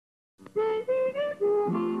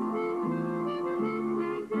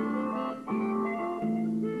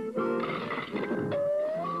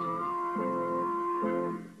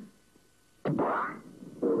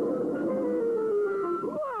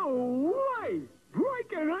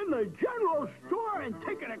The general store and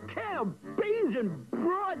taking a can of beans in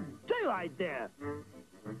broad daylight there.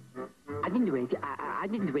 I didn't do anything. I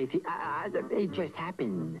didn't do anything. It just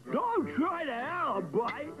happened. Don't try to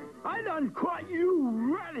alibi. I done caught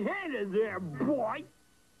you red-handed there, boy.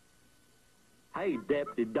 Hey,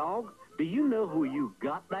 Deputy Dawg, do you know who you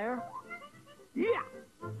got there? Yeah,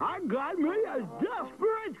 I got me a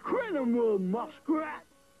desperate criminal, Muskrat.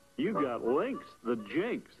 You got Lynx The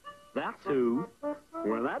Jinx. That's who.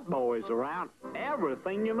 When that boy's around,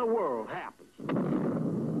 everything in the world happens.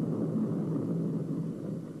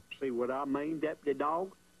 See what I mean, Deputy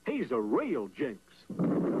Dawg? He's a real jinx.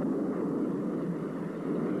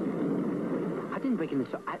 I didn't break in the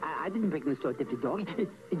store. I didn't break in the store, Deputy Dawg.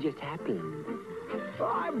 It just happened.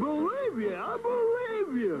 I believe you. I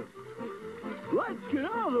believe you. Let's get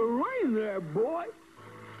out of the rain there, boy.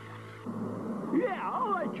 Yeah,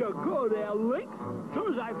 I'll let you go there, Lynx, as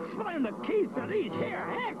soon as I find the keys to these here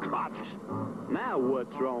handcuffs. Now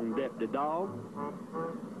what's wrong, Deputy Dawg?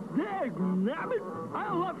 Dagnabbit,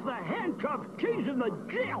 I left the handcuff keys in the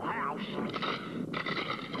jailhouse.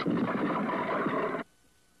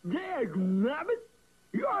 Dagnabbit,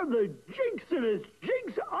 you're the jinxest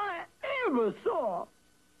jinx I ever saw.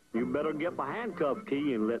 You better get the handcuff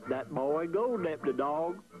key and let that boy go, Deputy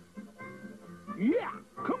Dawg. Yeah,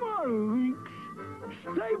 come on, Lynx.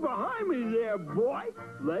 Stay behind me there, boy.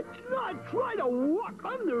 Let's not try to walk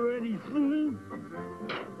under anything.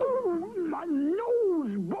 Oh, my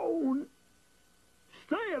nose bone.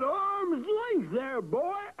 Stay at arm's length there,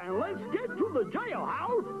 boy, and let's get to the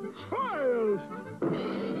jailhouse first.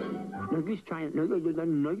 No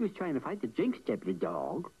use trying to fight the jinx, Deputy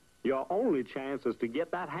Dawg. Your only chance is to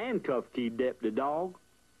get that handcuff key, Deputy Dawg.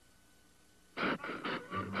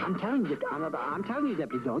 I'm telling you,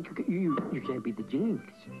 Deputy Dawg, you can't beat the jinx.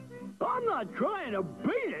 I'm not trying to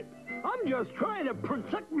beat it. I'm just trying to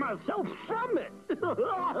protect myself from it.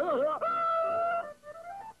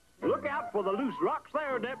 Look out for the loose rocks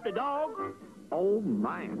there, Deputy Dawg. Oh,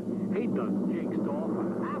 man, he done jinxed off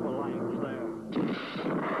an avalanche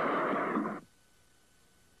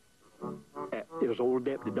there. Is old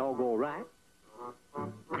Deputy Dawg all right?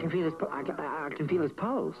 I can feel his. I can feel his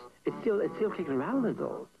pulse. It's still kicking around a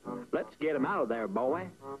little. Let's get him out of there, boy.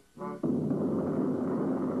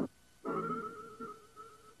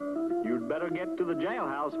 You'd better get to the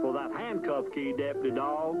jailhouse for that handcuff key, Deputy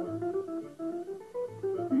Dawg.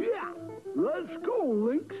 Yeah, let's go,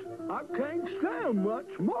 Lynx. I can't stand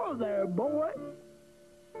much more there, boy.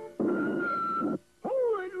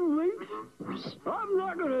 Hold it, Lynx. I'm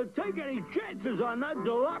not going to take any chances on that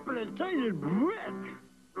dilapidated bridge.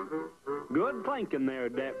 Good thinking there,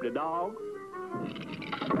 Deputy Dawg.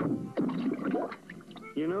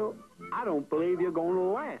 You know, I don't believe you're going to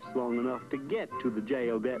last long enough to get to the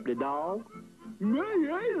jail, Deputy Dawg. Me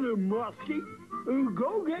either, Muskie.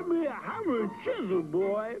 Go get me a hammer and chisel,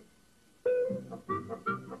 boy.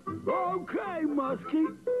 Okay,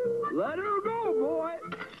 Muskie. Let her go, boy.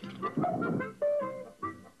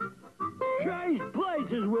 Change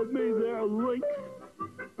places with me there, Lynx.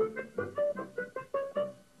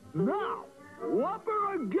 Now, whop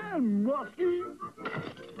her again, Muskie.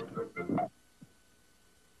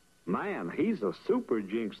 Man, he's a super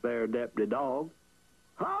jinx there, Deputy Dawg.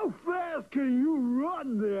 How fast can you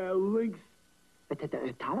run there, Lynx?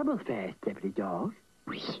 Tolerable fast, Deputy Dawg.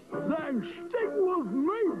 Then stick with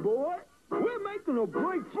me, boy. We're making a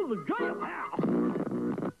break for the jailhouse.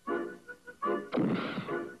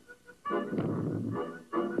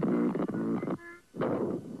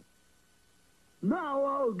 Now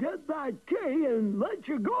I'll get that key and let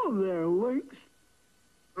you go there, Lynx.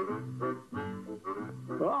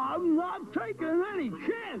 I'm not taking any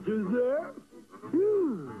chances there.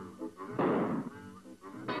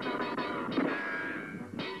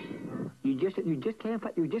 You just can't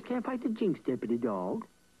fight the jinx, Deputy Dawg.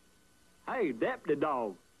 Hey, Deputy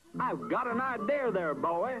Dawg, I've got an idea there,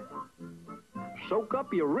 boy. Soak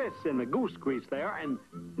up your wrists in the goose grease there, and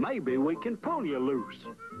maybe we can pull you loose.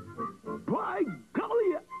 By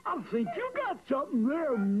golly, I think you got something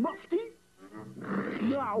there, Muskie.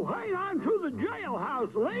 Now hang on to the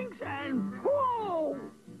jailhouse, Lynx, and pull!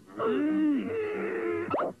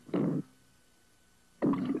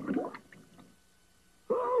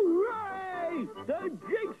 Hooray! The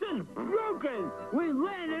jinx is broken! We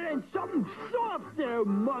landed in something soft there,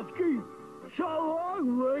 Muskie. So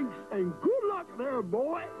long, Lynx, and good luck there,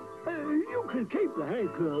 boy. You can keep the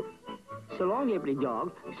handcuffs. So long, Deputy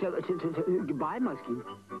Dawg. So goodbye, Muskie.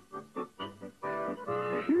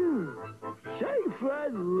 Phew. Safe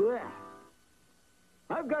as that.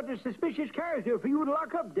 I've got a suspicious character for you to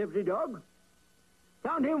lock up, Deputy Dawg.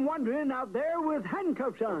 Found him wandering out there with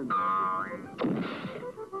handcuffs on.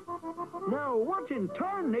 Now, what in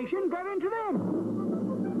tarnation got into them?